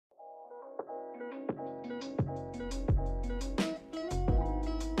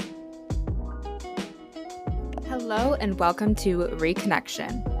Hello and welcome to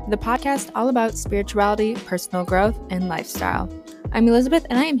Reconnection, the podcast all about spirituality, personal growth, and lifestyle. I'm Elizabeth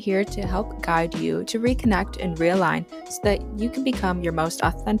and I am here to help guide you to reconnect and realign so that you can become your most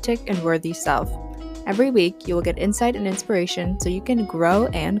authentic and worthy self. Every week, you will get insight and inspiration so you can grow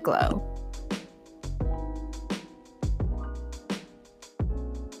and glow.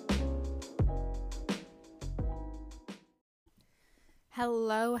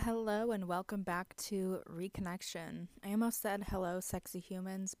 Hello, and welcome back to Reconnection. I almost said hello, sexy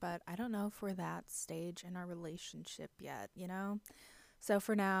humans, but I don't know if we're that stage in our relationship yet, you know? So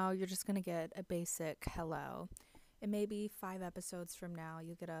for now, you're just gonna get a basic hello. And maybe 5 episodes from now,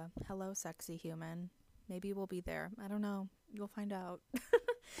 you'll get a hello, sexy human. Maybe we'll be there. I don't know. You'll find out.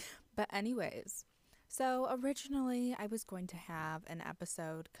 But anyways, so originally I was going to have an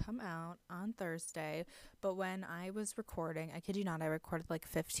episode come out on Thursday, but when I was recording, I kid you not, I recorded like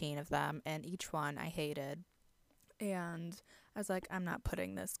 15 of them, and each one I hated. And I was like, I'm not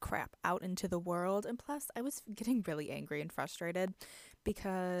putting this crap out into the world. And plus, I was getting really angry and frustrated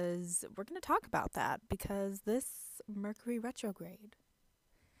because we're going to talk about that. Because this Mercury retrograde,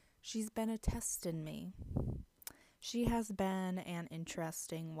 she's been a test in me. She has been an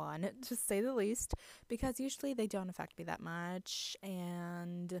interesting one, to say the least, because usually they don't affect me that much,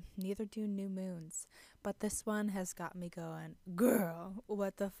 and neither do new moons. But this one has got me going, girl,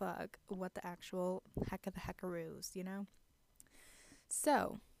 what the fuck? What the actual heck of the heckaroos, you know?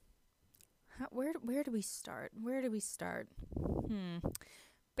 So, where do we start?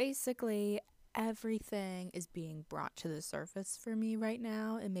 Basically, everything is being brought to the surface for me right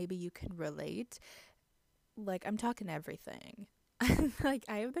now, and maybe you can relate. Like, I'm talking everything. Like,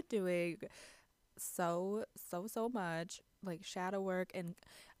 I have been doing so much, like, shadow work, and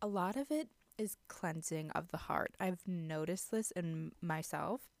a lot of it is cleansing of the heart. I've noticed this in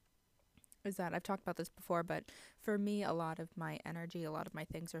myself, is that I've talked about this before, but for me, a lot of my energy, a lot of my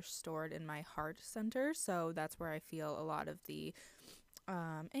things are stored in my heart center, so that's where I feel a lot of the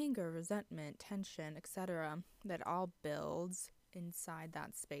anger, resentment, tension, etc. that all builds inside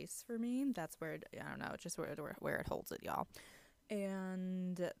that space for me. That's where I don't know, just where it holds it, y'all.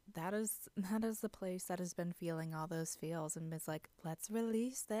 And that is the place that has been feeling all those feels, and it's like, let's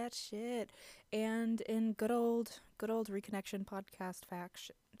release that shit. And in good old Reconnection podcast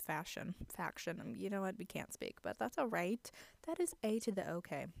faction, you know what, we can't speak, but that's all right. That is A to the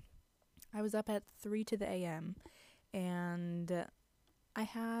okay. I was up at 3 to the a.m. and I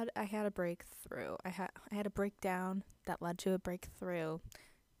had a breakthrough. I had a breakdown that led to a breakthrough.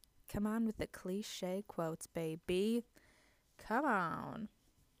 Come on with the cliche quotes, baby. Come on.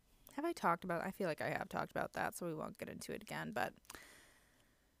 I feel like I have talked about that, so we won't get into it again, but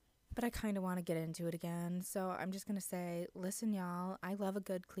I kind of want to get into it again. So I'm just going to say, listen, y'all, I love a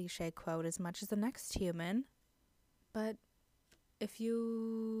good cliche quote as much as the next human, but if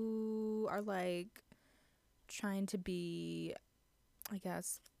you are like trying to be, I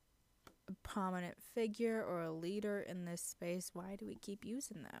guess, a prominent figure or a leader in this space, why do we keep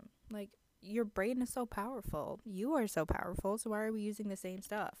using them? Like, your brain is so powerful. You are so powerful, so why are we using the same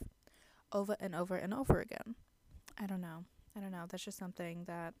stuff over and over and over again? I don't know. That's just something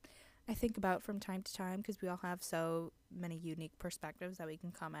that I think about from time to time, because we all have so many unique perspectives that we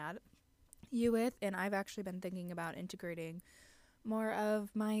can come at you with, and I've actually been thinking about integrating more of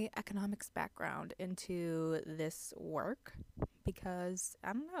my economics background into this work, because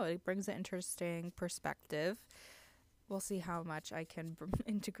I don't know, it brings an interesting perspective. We'll see how much I can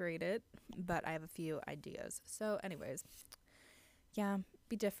integrate it, but I have a few ideas. So anyways, yeah,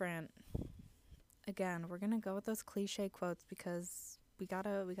 be different. Again, we're gonna go with those cliche quotes because we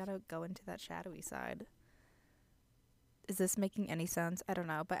gotta go into that shadowy side. Is this making any sense? I don't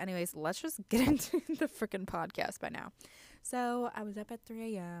know. But anyways, let's just get into the freaking podcast by now. So I was up at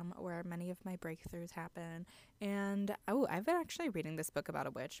 3 a.m. where many of my breakthroughs happen. And, I've been actually reading this book about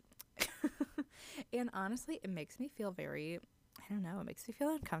a witch. And honestly, it makes me feel very, I don't know, it makes me feel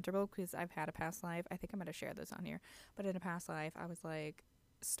uncomfortable because I've had a past life. I think I'm going to share this on here. But in a past life, I was like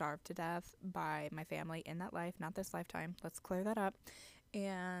starved to death by my family in that life, not this lifetime. Let's clear that up.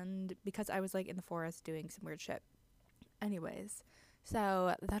 And because I was like in the forest doing some weird shit. Anyways,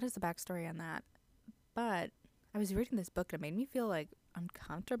 so that is the backstory on that. But I was reading this book and it made me feel like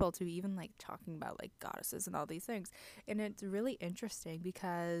uncomfortable to even like talking about like goddesses and all these things. And it's really interesting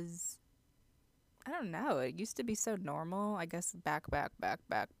because I don't know, it used to be so normal, I guess back way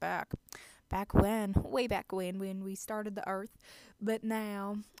back when we started the earth. But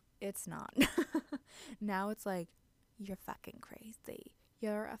now it's not. Now it's like, you're fucking crazy.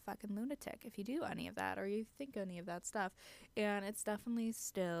 You're a fucking lunatic if you do any of that or you think any of that stuff. And it's definitely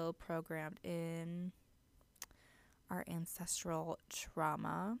still programmed in our ancestral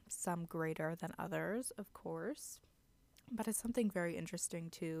trauma, some greater than others, of course. But it's something very interesting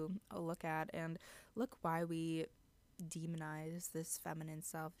to look at and look why we demonize this feminine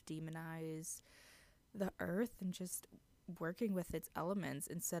self, demonize the earth, and just working with its elements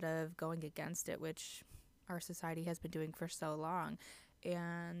instead of going against it, which our society has been doing for so long.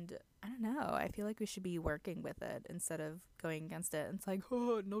 And I don't know, I feel like we should be working with it instead of going against it. And it's like,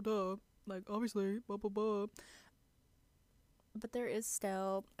 oh, no, duh. Like, obviously, blah, blah, blah. But there is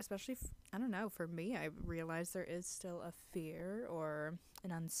still, especially, I don't know, for me, I realize there is still a fear or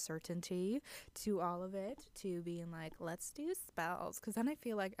an uncertainty to all of it, to being like, let's do spells. Because then I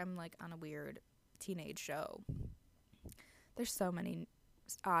feel like I'm like on a weird teenage show. There's so many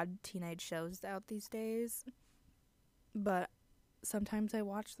odd teenage shows out these days, but sometimes I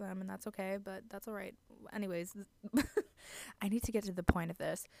watch them and that's okay, but that's all right. Anyways, I need to get to the point of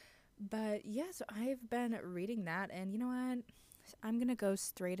this. But yes, I've been reading that, and you know what? I'm gonna go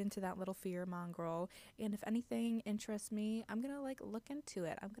straight into that little fear mongrel, and if anything interests me, I'm gonna like look into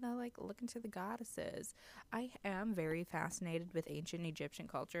it. I'm gonna like look into the goddesses. I am very fascinated with ancient Egyptian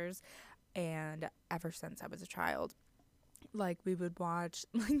cultures, and ever since I was a child, like we would watch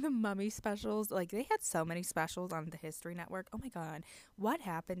like the mummy specials. Like they had so many specials on the History Network. Oh my god, what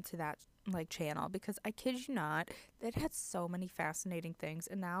happened to that like channel? Because I kid you not, it had so many fascinating things,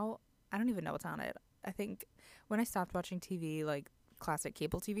 and now I don't even know what's on it. I think when I stopped watching TV, like classic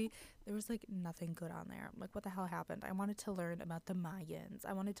cable TV, there was like nothing good on there. I'm like, what the hell happened? I wanted to learn about the Mayans.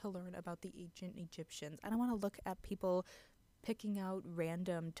 I wanted to learn about the ancient Egyptians. I don't want to look at people picking out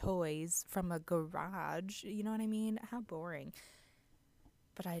random toys from a garage. You know what I mean? How boring.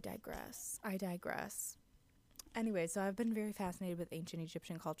 But I digress. I digress. Anyway, so I've been very fascinated with ancient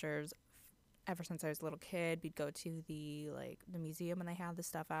Egyptian cultures ever since I was a little kid. We'd go to the museum and they had this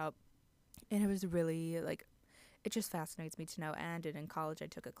stuff out, and it was really like, it just fascinates me to no end. And in college I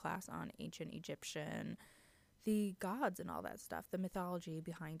took a class on ancient Egyptian, the gods and all that stuff, the mythology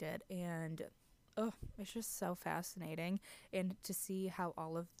behind it, and oh, it's just so fascinating. And to see how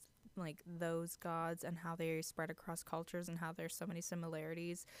all of like those gods and how they spread across cultures and how there's so many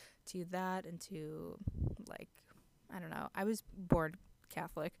similarities to that, and to like, I don't know, I was born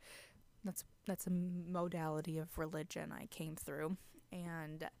Catholic. That's a modality of religion I came through,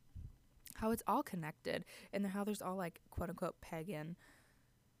 and how it's all connected, and how there's all like quote unquote pagan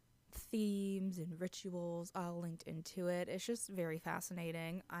themes and rituals all linked into it. It's just very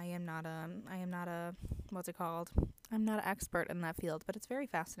fascinating. I am not a what's it called? I'm not an expert in that field, but it's very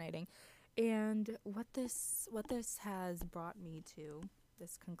fascinating. And what this has brought me to,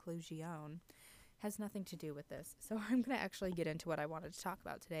 this conclusion, has nothing to do with this. So I'm going to actually get into what I wanted to talk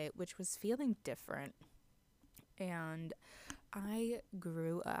about today, which was feeling different. And I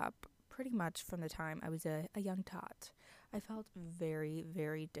grew up pretty much from the time I was a young tot. I felt very,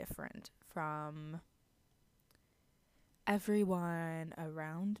 very different from everyone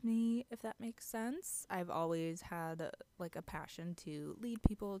around me, if that makes sense. I've always had like a passion to lead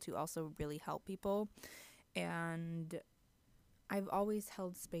people, to also really help people. And I've always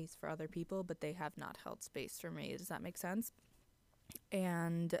held space for other people, but they have not held space for me. Does that make sense?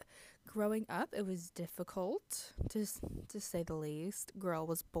 And growing up, it was difficult, to say the least. Girl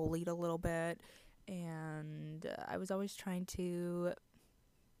was bullied a little bit, and I was always trying to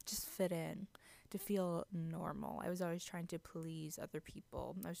just fit in, to feel normal. I was always trying to please other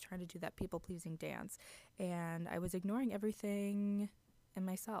people. I was trying to do that people pleasing dance, and I was ignoring everything in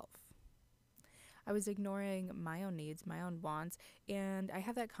myself. I was ignoring my own needs, my own wants, and I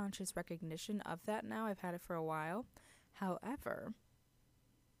have that conscious recognition of that now. I've had it for a while. However,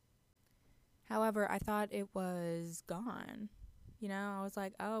 I thought it was gone. You know, I was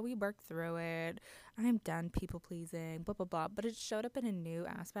like, oh, we worked through it. I'm done people pleasing, blah, blah, blah. But it showed up in a new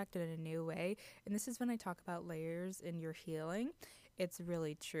aspect and in a new way. And this is when I talk about layers in your healing. It's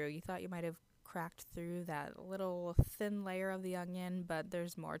really true. You thought you might have cracked through that little thin layer of the onion, but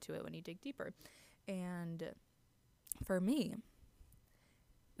there's more to it when you dig deeper. And for me,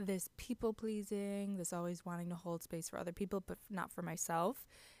 this people pleasing, this always wanting to hold space for other people, but not for myself,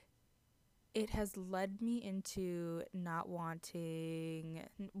 it has led me into not wanting,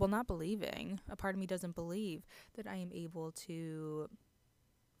 well, not believing. A part of me doesn't believe that I am able to,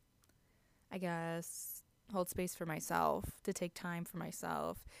 I guess, hold space for myself, to take time for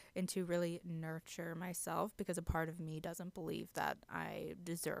myself, and to really nurture myself, because a part of me doesn't believe that I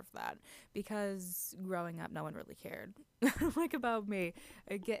deserve that. Because growing up, no one really cared like about me.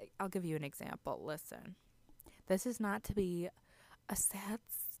 I'll give you an example. Listen, this is not to be a sad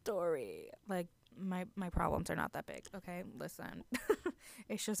story. Like, my problems are not that big, okay? Listen.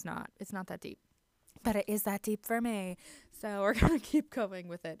 It's just not. It's not that deep. but it is that deep for me. So we're going to keep going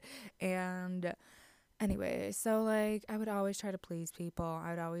with it. And anyway, so like I would always try to please people.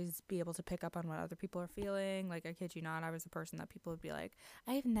 I would always be able to pick up on what other people are feeling. Like, I kid you not, I was the person that people would be like,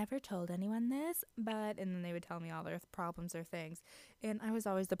 I've never told anyone this, but, and then they would tell me all their problems or things. And I was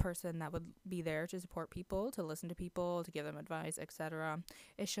always the person that would be there to support people, to listen to people, to give them advice, etc.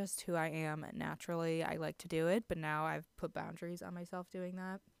 It's just who I am naturally. I like to do it, but now I've put boundaries on myself doing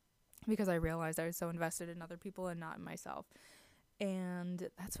that because I realized I was so invested in other people and not in myself. And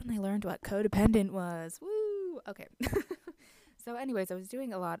that's when I learned what codependent was. Woo! Okay. So, anyways, I was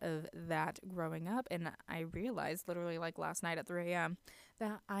doing a lot of that growing up, and I realized literally like last night at 3 a.m.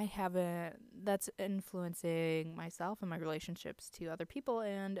 that I haven't, that's influencing myself and my relationships to other people.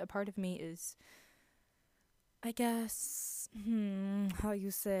 And a part of me is, I guess, how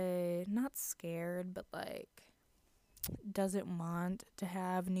you say, not scared, but like doesn't want to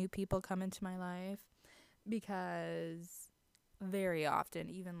have new people come into my life because very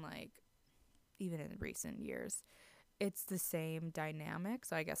often, even in recent years, it's the same dynamic.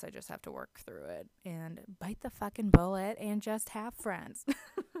 So I guess I just have to work through it and bite the fucking bullet and just have friends.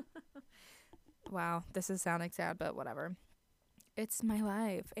 Wow, this is sounding sad, but whatever. It's my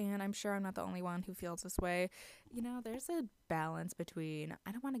life, and I'm sure I'm not the only one who feels this way. There's a balance between,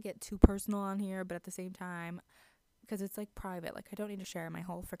 I don't want to get too personal on here, but at the same time, because it's like private. Like, I don't need to share my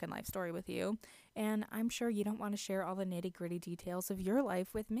whole freaking life story with you. And I'm sure you don't want to share all the nitty gritty details of your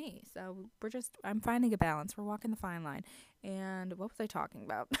life with me. So I'm finding a balance. We're walking the fine line. And what was I talking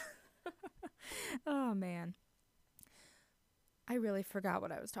about? Oh, man. I really forgot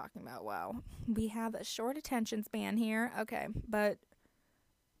what I was talking about. Wow. We have a short attention span here. Okay. But,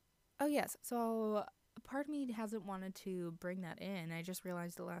 oh, yes. So a part of me hasn't wanted to bring that in. I just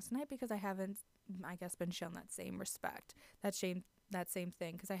realized it last night because I haven't, I guess, been shown that same respect, that same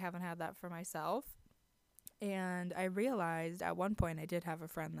thing, because I haven't had that for myself. And I realized at one point I did have a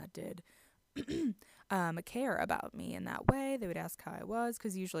friend that did care about me in that way. They would ask how I was,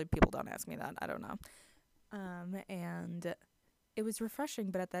 because usually people don't ask me that. I don't know. And it was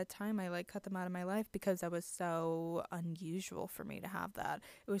refreshing, but at that time I like cut them out of my life because that was so unusual for me to have that.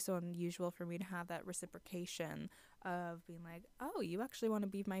 It was so unusual for me to have that reciprocation of being like, oh, you actually want to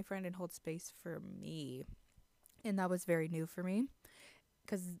be my friend and hold space for me. And that was very new for me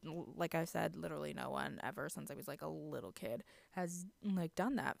because, like I said, literally no one ever since I was like a little kid has like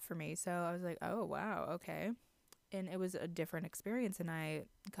done that for me. So I was like, oh, wow, okay. And it was a different experience, and I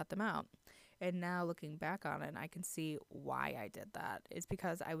cut them out. And now looking back on it, I can see why I did that. It's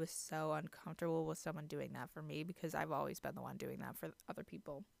because I was so uncomfortable with someone doing that for me, because I've always been the one doing that for other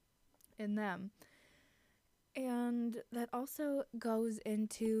people in them. And that also goes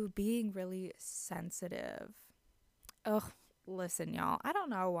into being really sensitive. Ugh, listen, y'all. I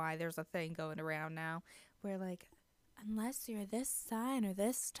don't know why there's a thing going around now where, like, unless you're this sign or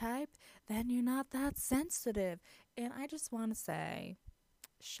this type, then you're not that sensitive. And I just want to say,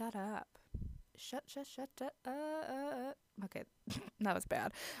 shut up. Shut. Okay, that was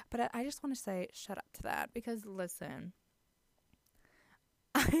bad. But I just want to say, shut up to that. Because, listen,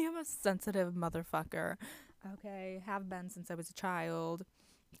 I am a sensitive motherfucker. Okay, have been since I was a child.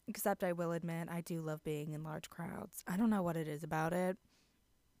 Except I will admit, I do love being in large crowds. I don't know what it is about it.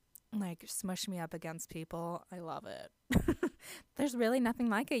 Like, smush me up against people. I love it. There's really nothing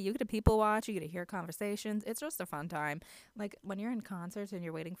like it. You get to people watch, you get to hear conversations. It's just a fun time. Like, when you're in concerts and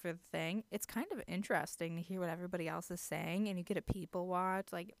you're waiting for the thing, it's kind of interesting to hear what everybody else is saying, and you get to people watch.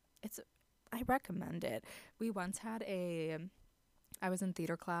 Like, I recommend it. We once had I was in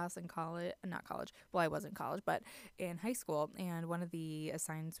theater class in college, not college. Well, I was in college, but in high school. And one of the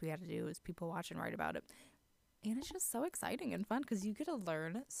assignments we had to do was people watch and write about it. And it's just so exciting and fun because you get to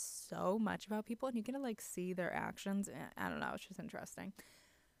learn so much about people, and you get to like see their actions. And I don't know, it's just interesting.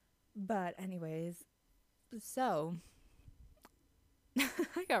 But anyways, so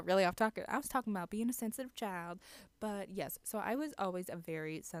I got really off topic. I was talking about being a sensitive child. But yes, so I was always a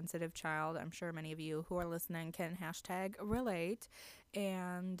very sensitive child. I'm sure many of you who are listening can hashtag relate.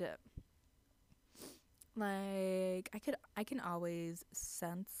 And like I can always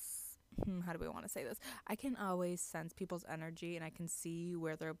sense, how do we want to say this? I can always sense people's energy, and I can see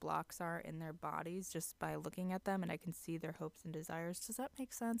where their blocks are in their bodies just by looking at them, and I can see their hopes and desires. Does that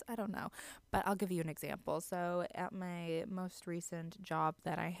make sense? I don't know, but I'll give you an example. So at my most recent job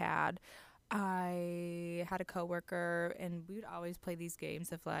that I had a coworker, and we would always play these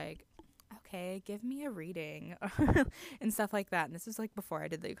games of like, okay, give me a reading and stuff like that. And this is like before I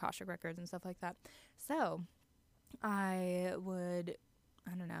did the Akashic records and stuff like that. So I would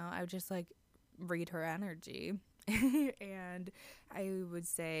just like read her energy And I would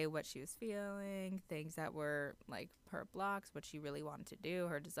say what she was feeling, things that were like her blocks, what she really wanted to do,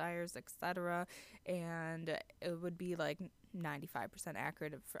 her desires, etc. And it would be like 95%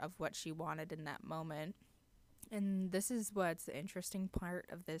 accurate of what she wanted in that moment. And this is what's the interesting part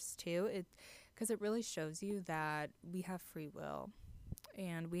of this too, because it really shows you that we have free will,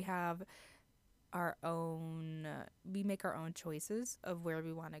 and we have our own we make our own choices of where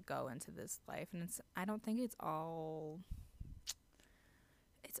we want to go into this life. And I don't think it's all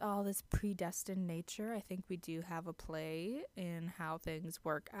this predestined nature. I think we do have a play in how things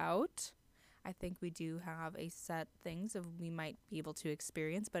work out. I think we do have a set things of we might be able to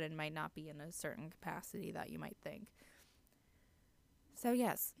experience, but it might not be in a certain capacity that you might think. So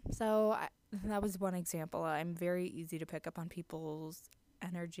yes, that was one example. I'm very easy to pick up on people's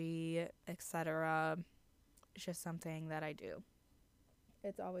energy, etc. It's just something that I do.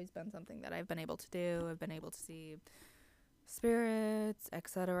 It's always been something that I've been able to do. I've been able to see spirits,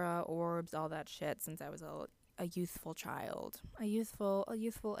 etc., orbs, all that shit since I was a youthful child, a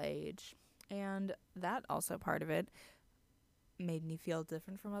youthful age. And that also part of it made me feel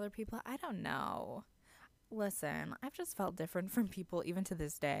different from other people. I don't know. Listen, I've just felt different from people even to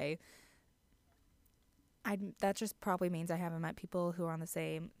this day. That just probably means I haven't met people who are on the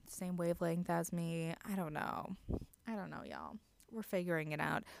same wavelength as me. I don't know. I don't know, y'all. We're figuring it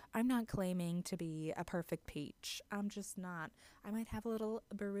out. I'm not claiming to be a perfect peach. I'm just not. I might have a little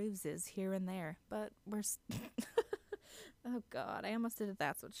bruises here and there, but oh God, I almost did a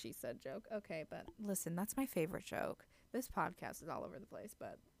 "that's what she said" joke. Okay, but listen, that's my favorite joke. This podcast is all over the place,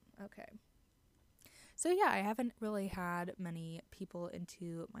 but okay. So yeah, I haven't really had many people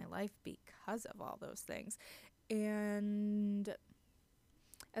into my life because of all those things. And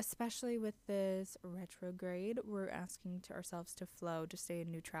especially with this retrograde, we're asking to ourselves to flow, to stay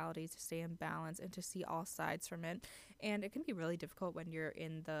in neutrality, to stay in balance, and to see all sides from it. And it can be really difficult when you're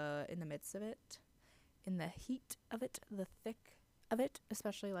in the midst of it, in the heat of it, the thick of it,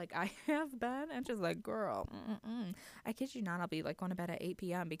 especially like I have been. And just like, girl, I kid you not, I'll be like going to bed at 8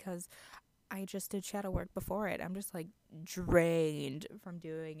 p.m. because I just did shadow work before it. I'm just like drained from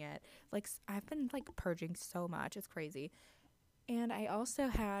doing it. Like I've been like purging so much. It's crazy. And I also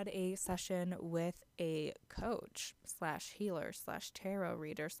had a session with a coach slash healer slash tarot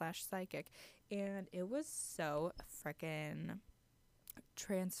reader slash psychic. And it was so freaking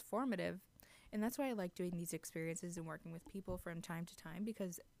transformative. And that's why I like doing these experiences and working with people from time to time,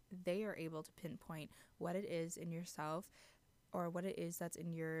 because they are able to pinpoint what it is in yourself or what it is that's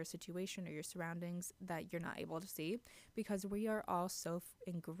in your situation or your surroundings that you're not able to see, because we are all so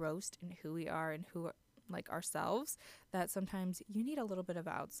engrossed in who we are and who like ourselves that sometimes you need a little bit of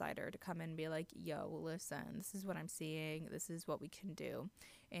an outsider to come in and be like, yo, listen, this is what I'm seeing, this is what we can do,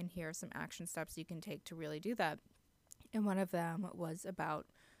 and here are some action steps you can take to really do that. And one of them was about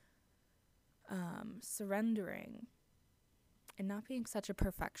surrendering and not being such a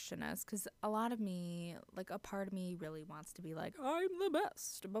perfectionist, because a lot of me, like a part of me really wants to be like, I'm the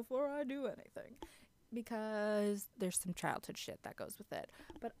best before I do anything, because there's some childhood shit that goes with it.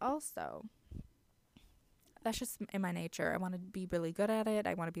 But also, that's just in my nature. I want to be really good at it.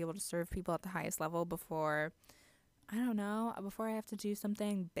 I want to be able to serve people at the highest level before, I don't know, before I have to do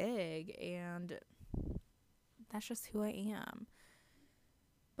something big. And that's just who I am.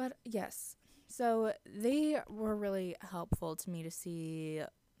 But yes, so they were really helpful to me to see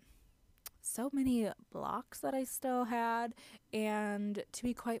so many blocks that I still had. And to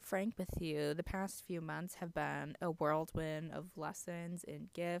be quite frank with you, the past few months have been a whirlwind of lessons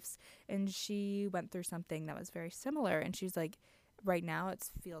and gifts. And she went through something that was very similar. And she's like, right now it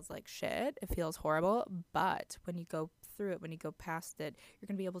feels like shit. It feels horrible. But when you go through it, when you go past it, you're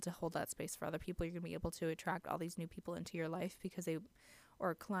going to be able to hold that space for other people. You're going to be able to attract all these new people into your life because they,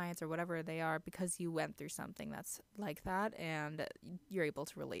 or clients or whatever they are, because you went through something that's like that and you're able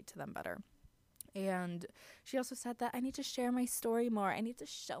to relate to them better. And she also said that I need to share my story more. I need to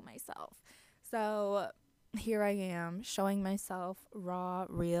show myself. So here I am showing myself raw,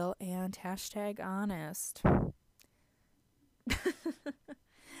 real, and #honest.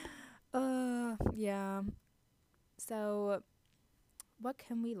 Yeah. So what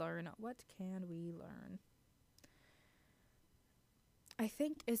can we learn? What can we learn? I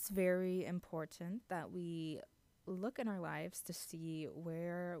think it's very important that we look in our lives to see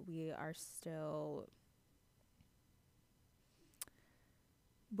where we are still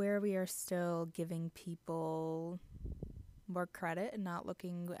giving people more credit and not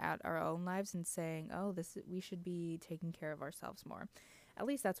looking at our own lives and saying, oh, we should be taking care of ourselves more. At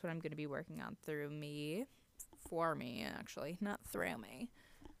least that's what I'm going to be working on through me, for me actually, not through me.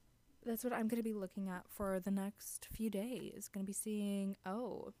 that's what I'm going to be looking at for the next few days. Going to be seeing,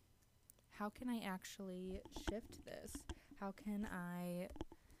 how can I actually shift this? How can I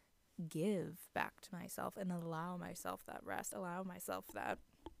give back to myself and allow myself that rest, allow myself that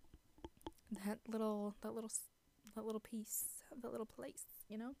little piece, that little place,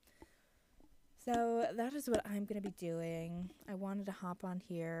 you know? So that is what I'm going to be doing. I wanted to hop on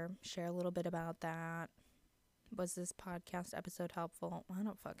here, share a little bit about that. Was this podcast episode helpful? I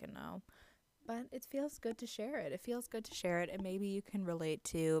don't fucking know. But it feels good to share it. It feels good to share it, and maybe you can relate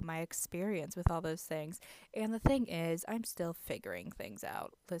to my experience with all those things. And the thing is, I'm still figuring things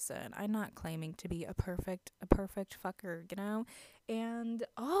out. Listen, I'm not claiming to be a perfect fucker, you know? And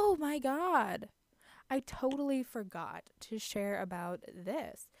oh my God, I totally forgot to share about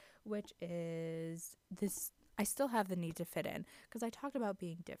this, which is this. I still have the need to fit in because I talked about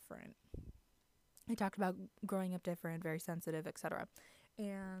being different. I talked about growing up different, very sensitive, etc.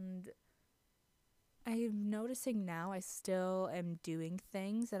 And I'm noticing now I still am doing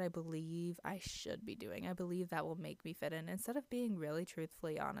things that I believe I should be doing. I believe that will make me fit in instead of being really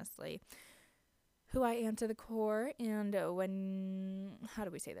truthfully, honestly, who I am to the core. And how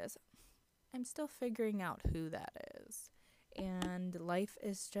do we say this? I'm still figuring out who that is. And life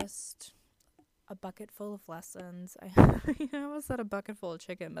is just a bucket full of lessons. I almost said a bucket full of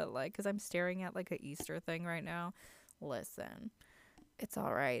chicken, but because I'm staring at a Easter thing right now. Listen. It's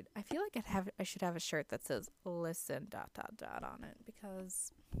all right. I feel like I should have a shirt that says listen ... on it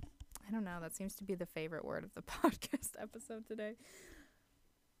because I don't know, that seems to be the favorite word of the podcast episode today.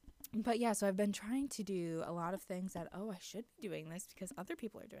 But yeah, so I've been trying to do a lot of things that I should be doing this because other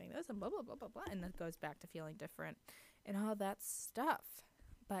people are doing this and blah blah blah blah blah, and that goes back to feeling different and all that stuff.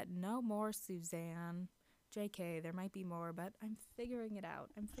 But no more Suzanne. JK, there might be more, but I'm figuring it out.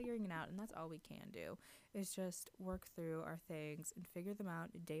 And that's all we can do is just work through our things and figure them out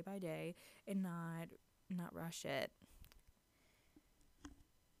day by day and not rush it.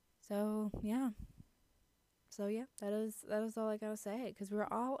 So yeah, that is all I gotta say, because we're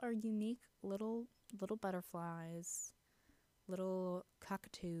all our unique little butterflies, little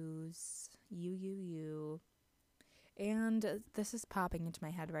cockatoos, you. And this is popping into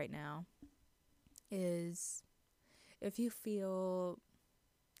my head right now. Is if you feel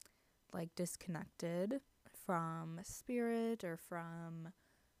disconnected from spirit or from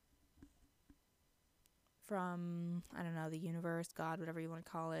I don't know, the universe, God, whatever you want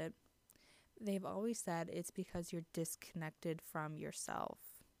to call it, they've always said it's because you're disconnected from yourself.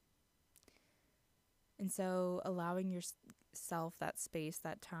 And so allowing yourself that space,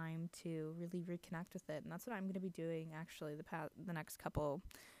 that time to really reconnect with it. And that's what I'm going to be doing actually the next couple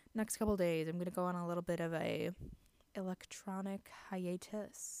days. I'm going to go on a little bit of a electronic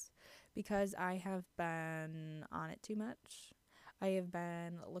hiatus because I have been on it too much. I have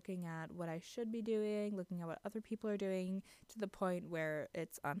been looking at what I should be doing, looking at what other people are doing to the point where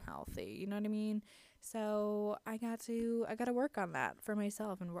it's unhealthy. You know what I mean? So I got to work on that for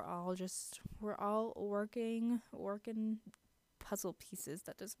myself, and we're all working puzzle pieces.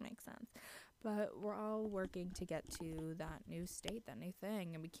 That doesn't make sense. But we're all working to get to that new state, that new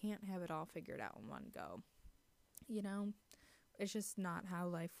thing, and we can't have it all figured out in one go. You know, it's just not how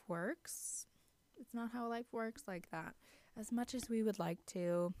life works. It's not how life works like that. As much as we would like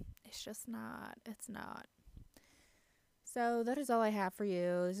to, it's just not. It's not. So that is all I have for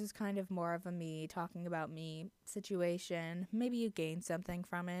you. This is kind of more of a me talking about me situation. Maybe you gained something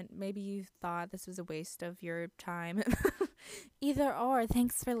from it. Maybe you thought this was a waste of your time. Either or,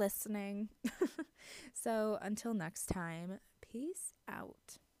 thanks for listening. So until next time, peace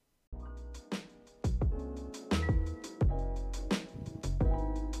out.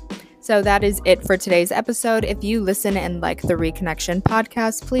 So that is it for today's episode. If you listen and like the Reconnection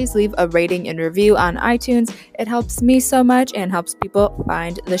podcast, please leave a rating and review on iTunes. It helps me so much and helps people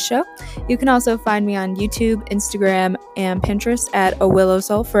find the show. You can also find me on YouTube, Instagram, and Pinterest at A Willow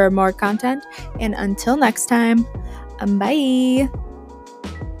Soul for more content. And until next time, bye.